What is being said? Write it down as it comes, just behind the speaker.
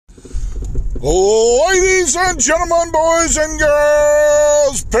Ladies and gentlemen, boys and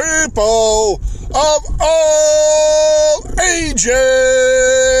girls, people of all ages,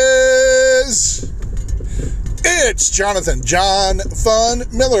 it's Jonathan John Fun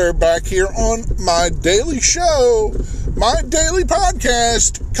Miller back here on my daily show, my daily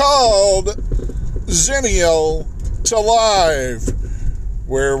podcast called Zennial to Live,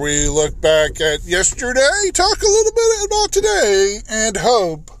 where we look back at yesterday, talk a little bit about today, and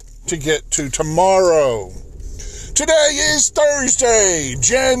hope to get to tomorrow. Today is Thursday,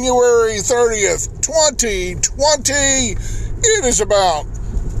 January 30th, 2020. It is about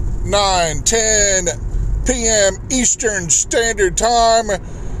 9:10 p.m. Eastern Standard Time,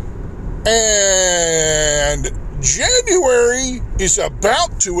 and January is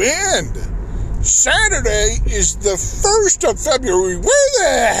about to end. Saturday is the 1st of February. Where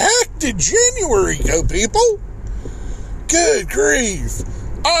the heck did January go, people? Good grief.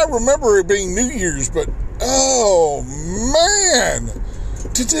 I remember it being New Year's, but oh man,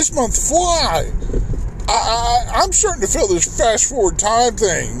 did this month fly? I'm starting to feel this fast forward time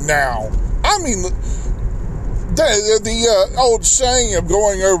thing now. I mean, the old saying of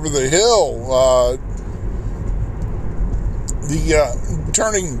going over the hill,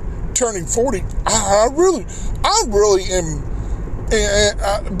 turning 40. I really am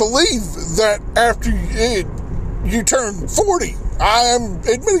believe that after you turn 40. I'm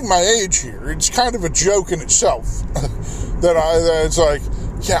admitting my age here. It's kind of a joke in itself that it's like,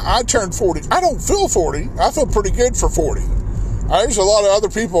 yeah, I turned 40. I don't feel 40. I feel pretty good for 40. There's a lot of other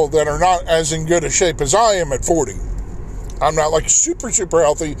people that are not as in good a shape as I am at 40. I'm not like super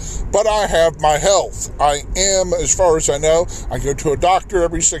healthy, but I have my health. I am, as far as I know, I go to a doctor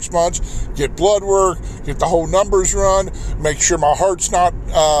every 6 months, get blood work, get the whole numbers run, make sure my heart's not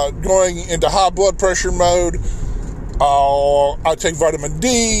going into high blood pressure mode. I take vitamin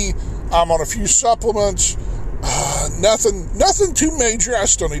D. I'm on a few supplements. Nothing too major. I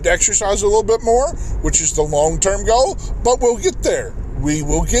still need to exercise a little bit more, which is the long-term goal, but we'll get there. We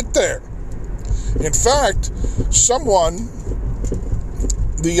will get there. In fact, someone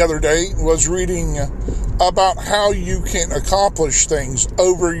the other day was reading about how you can accomplish things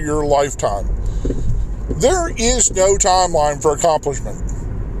over your lifetime. There is no timeline for accomplishment.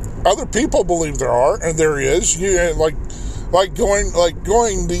 Other people believe there are, and there is. Like going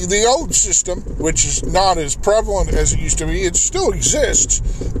the old system, which is not as prevalent as it used to be. It still exists,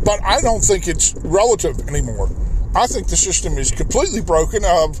 but I don't think it's relative anymore. I think the system is completely broken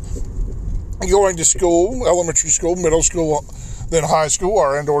of going to school, elementary school, middle school, then high school,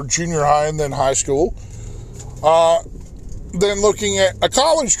 or junior high and then high school. Then looking at a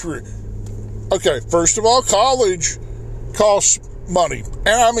college career. Okay, first of all, college costs money, and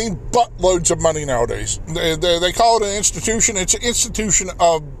I mean buttloads of money nowadays. They call it an institution. It's an institution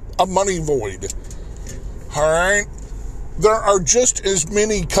of a money void. All right, there are just as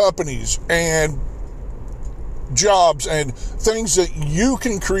many companies and jobs and things that you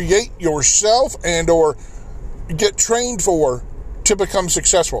can create yourself and or get trained for to become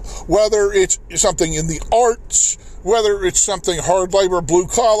successful. Whether it's something in the arts, whether it's something hard labor, blue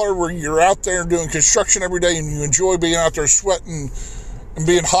collar, where you're out there doing construction every day and you enjoy being out there sweating and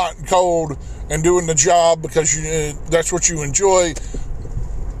being hot and cold and doing the job because that's what you enjoy.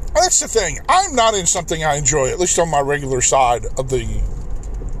 That's the thing. I'm not in something I enjoy, at least on my regular side of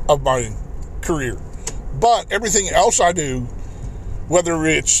my career. But everything else I do, whether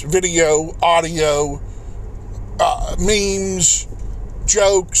it's video, audio, memes,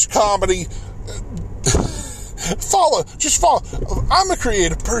 jokes, comedy, follow. I'm a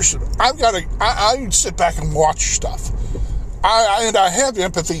creative person. I sit back and watch stuff. I have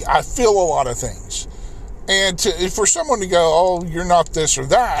empathy. I feel a lot of things. And for someone to go, oh, you're not this or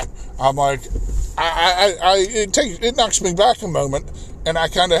that, I'm like, it knocks me back a moment, and I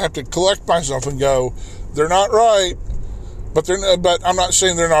kind of have to collect myself and go, they're not right, but I'm not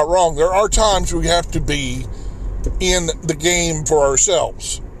saying they're not wrong. There are times we have to be in the game for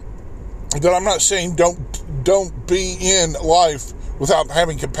ourselves. That I'm not saying don't be in life without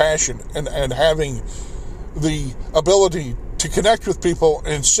having compassion and having the ability to connect with people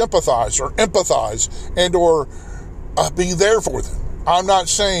and sympathize or empathize and or be there for them. I'm not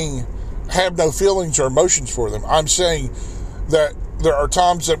saying have no feelings or emotions for them. I'm saying that there are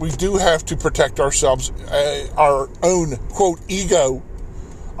times that we do have to protect ourselves, our own, quote, ego,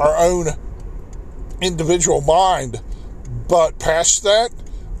 our own individual mind. But past that,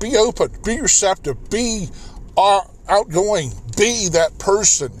 be open, be receptive, be outgoing, be that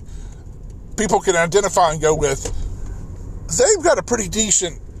person people can identify and go with. They've got a pretty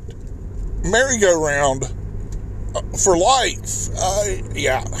decent merry-go-round for life.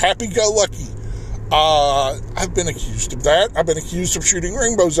 Yeah, happy-go-lucky. I've been accused of that. I've been accused of shooting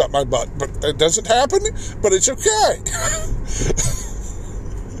rainbows up my butt, but it doesn't happen, but it's okay.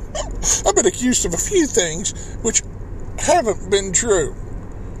 I've been accused of a few things which haven't been true.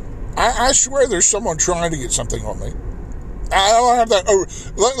 I swear there's someone trying to get something on me. I don't have that.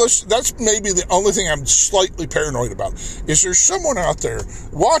 That's maybe the only thing I'm slightly paranoid about. Is there someone out there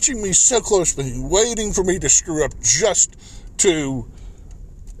watching me so closely, waiting for me to screw up just to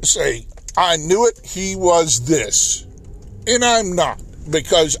say, I knew it, he was this. And I'm not.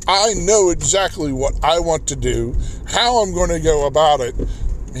 Because I know exactly what I want to do, how I'm going to go about it.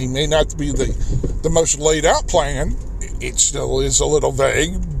 He may not be the most laid out plan. It still is a little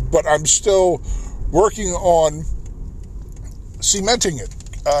vague, but I'm still working on cementing it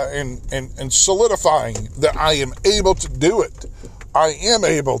and solidifying that I am able to do it. I am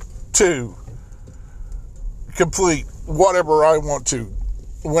able to complete whatever I want to.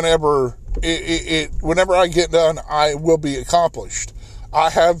 Whenever whenever I get done, I will be accomplished. I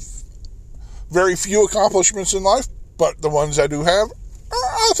have very few accomplishments in life, but the ones I do have,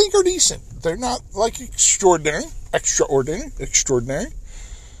 I think are decent. They're not like extraordinary, but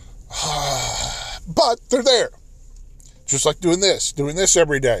they're there. Just like doing this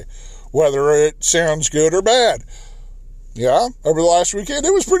every day, whether it sounds good or bad. Yeah, over the last weekend,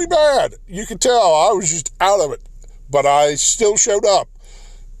 it was pretty bad. You could tell I was just out of it, but I still showed up.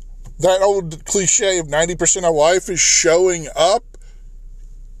 That old cliche of 90% of life is showing up,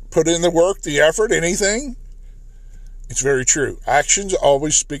 put in the work, the effort, anything. It's very true. Actions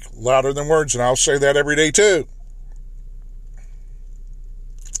always speak louder than words, and I'll say that every day too.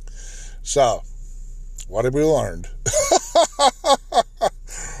 So, what have we learned?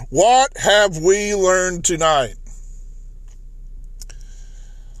 What have we learned tonight?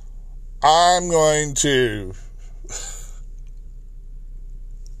 I'm going to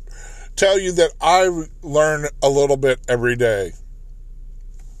tell you that I learn a little bit every day.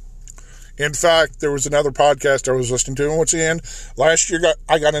 In fact, there was another podcast I was listening to, and once again, last year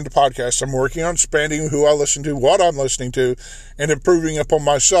I got into podcasts. I'm working on expanding who I listen to, what I'm listening to, and improving upon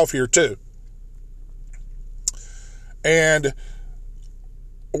myself here too. And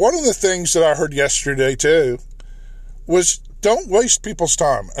one of the things that I heard yesterday too was don't waste people's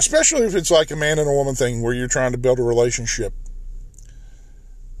time, especially if it's like a man and a woman thing where you're trying to build a relationship.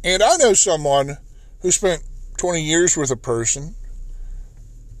 And I know someone who spent 20 years with a person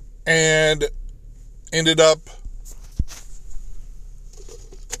and ended up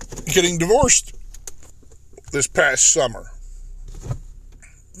getting divorced this past summer.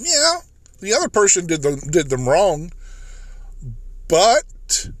 Yeah, the other person did them wrong,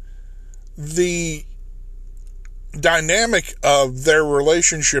 but the dynamic of their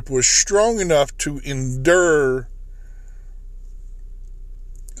relationship was strong enough to endure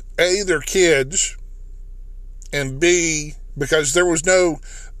A, their kids, and B, because there was no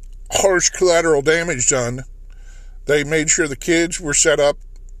harsh collateral damage done, they made sure the kids were set up.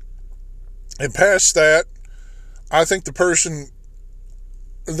 And past that, I think the person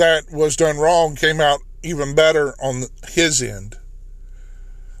that was done wrong came out even better on his end.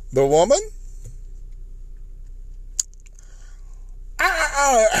 The woman,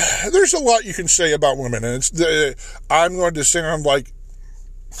 there's a lot you can say about women, and I'm going to sound like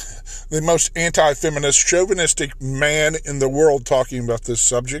the most anti-feminist, chauvinistic man in the world talking about this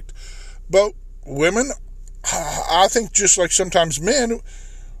subject. But women, I think just like sometimes men,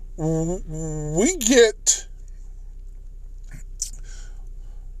 we get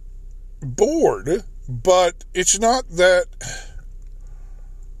bored, but it's not that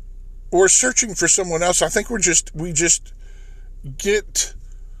we're searching for someone else. I think we just get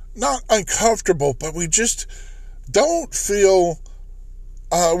not uncomfortable, but we just don't feel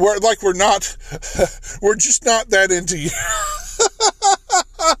we're just not that into you.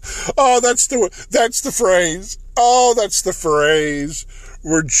 Oh, that's the phrase. Oh, that's the phrase.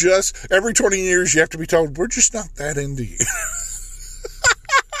 We're just, every 20 years you have to be told, we're just not that into you.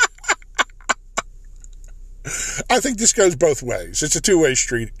 I think this goes both ways. It's a two-way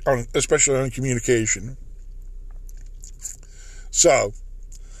street, especially on communication. So,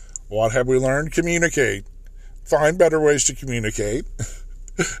 what have we learned? Communicate. Find better ways to communicate,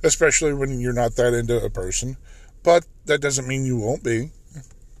 especially when you're not that into a person. But that doesn't mean you won't be.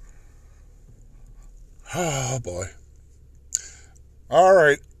 Oh, boy. All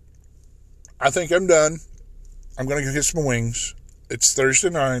right. I think I'm done. I'm going to go get some wings. It's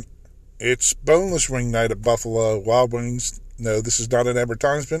Thursday night, It's boneless wing night at Buffalo Wild Wings. No, this is not an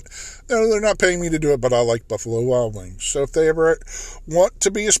advertisement. No, they're not paying me to do it, but I like Buffalo Wild Wings. So if they ever want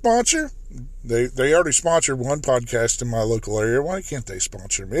to be a sponsor, they already sponsored one podcast in my local area. Why can't they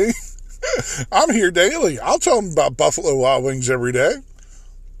sponsor me? I'm here daily. I'll tell them about Buffalo Wild Wings every day.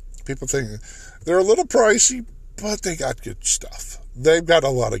 People think they're a little pricey, but they got good stuff. They've got a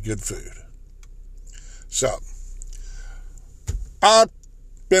lot of good food. So, I've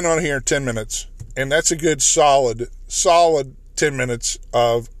been on here 10 minutes, and that's a good solid 10 minutes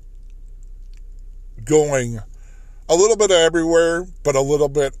of going a little bit of everywhere, but a little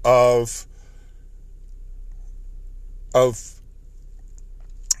bit of how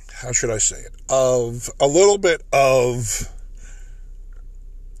should I say it? Of a little bit of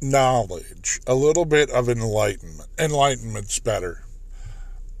knowledge, a little bit of enlightenment. Enlightenment's better.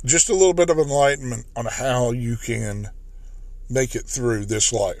 Just a little bit of enlightenment on how you can make it through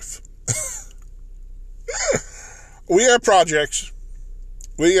this life. We have projects.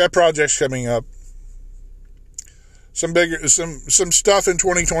 We have projects coming up. Some stuff in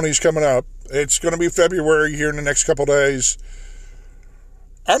 2020 is coming up. It's going to be February here in the next couple days.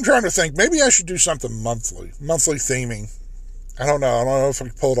 I'm trying to think. Maybe I should do something monthly theming. I don't know if I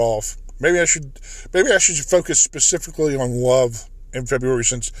can pull it off. Maybe I should focus specifically on love in February,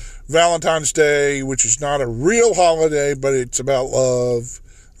 since Valentine's Day, which is not a real holiday, but it's about love.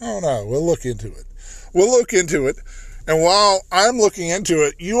 I don't know. We'll look into it. And while I'm looking into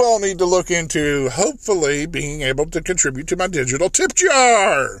it, you all need to look into hopefully being able to contribute to my digital tip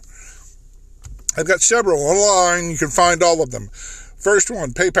jar. I've got several online. You can find all of them. First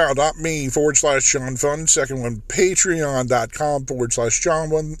one, paypal.me/John Fun. Second one,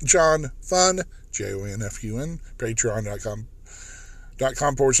 patreon.com/John Fun. JONFUN.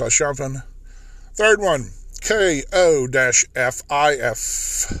 Patreon.com/John Fun. Third one, KO-FIF,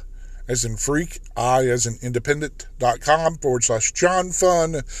 as in freak, I as in independent.com/John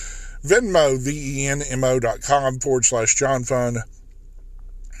Fun. Venmo, VENMO.com/John Fun.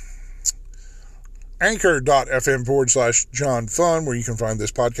 Anchor.fm/John Fun, where you can find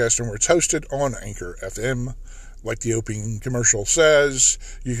this podcast and where it's hosted on Anchor FM. Like the opening commercial says,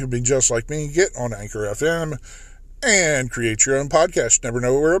 you can be just like me, get on Anchor FM and create your own podcast. Never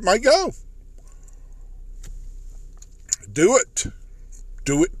know where it might go. Do it.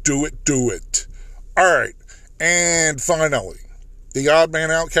 All right. And finally, the Odd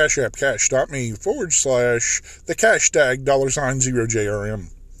Man Out Cash App, cash.me / the cash tag $0JRM.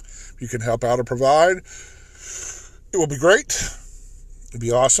 If you can help out or provide, it will be great. It'll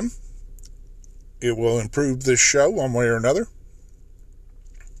be awesome. It will improve this show one way or another.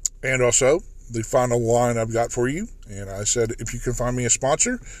 And also, the final line I've got for you, and I said, if you can find me a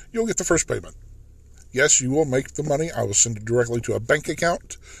sponsor, you'll get the first payment. Yes, you will make the money. I will send it directly to a bank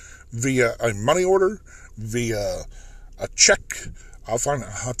account via a money order, via a check. I'll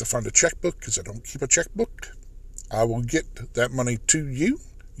have to find a checkbook because I don't keep a checkbook. I will get that money to you.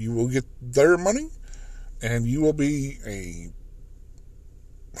 You will get their money, and you will be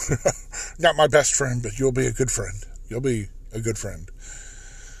not my best friend, but you'll be a good friend. You'll be a good friend.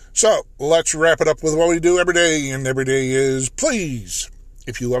 So, let's wrap it up with what we do every day, and every day is, please,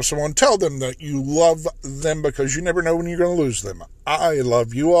 if you love someone, tell them that you love them, because you never know when you're going to lose them. I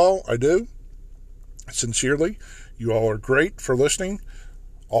love you all. I do. Sincerely. You all are great for listening.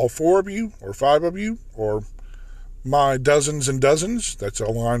 All 4 of you, or 5 of you, or my dozens and dozens. That's a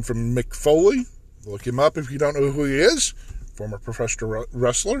line from Mick Foley. Look him up if you don't know who he is. Former professional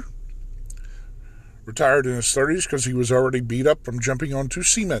wrestler. Retired in his 30s because he was already beat up from jumping onto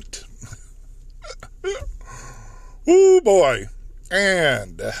cement. Ooh, boy.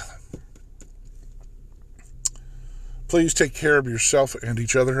 And please take care of yourself and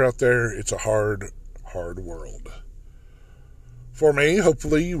each other out there. It's a hard, hard world. For me,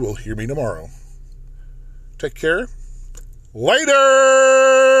 hopefully you will hear me tomorrow. Take care. Later!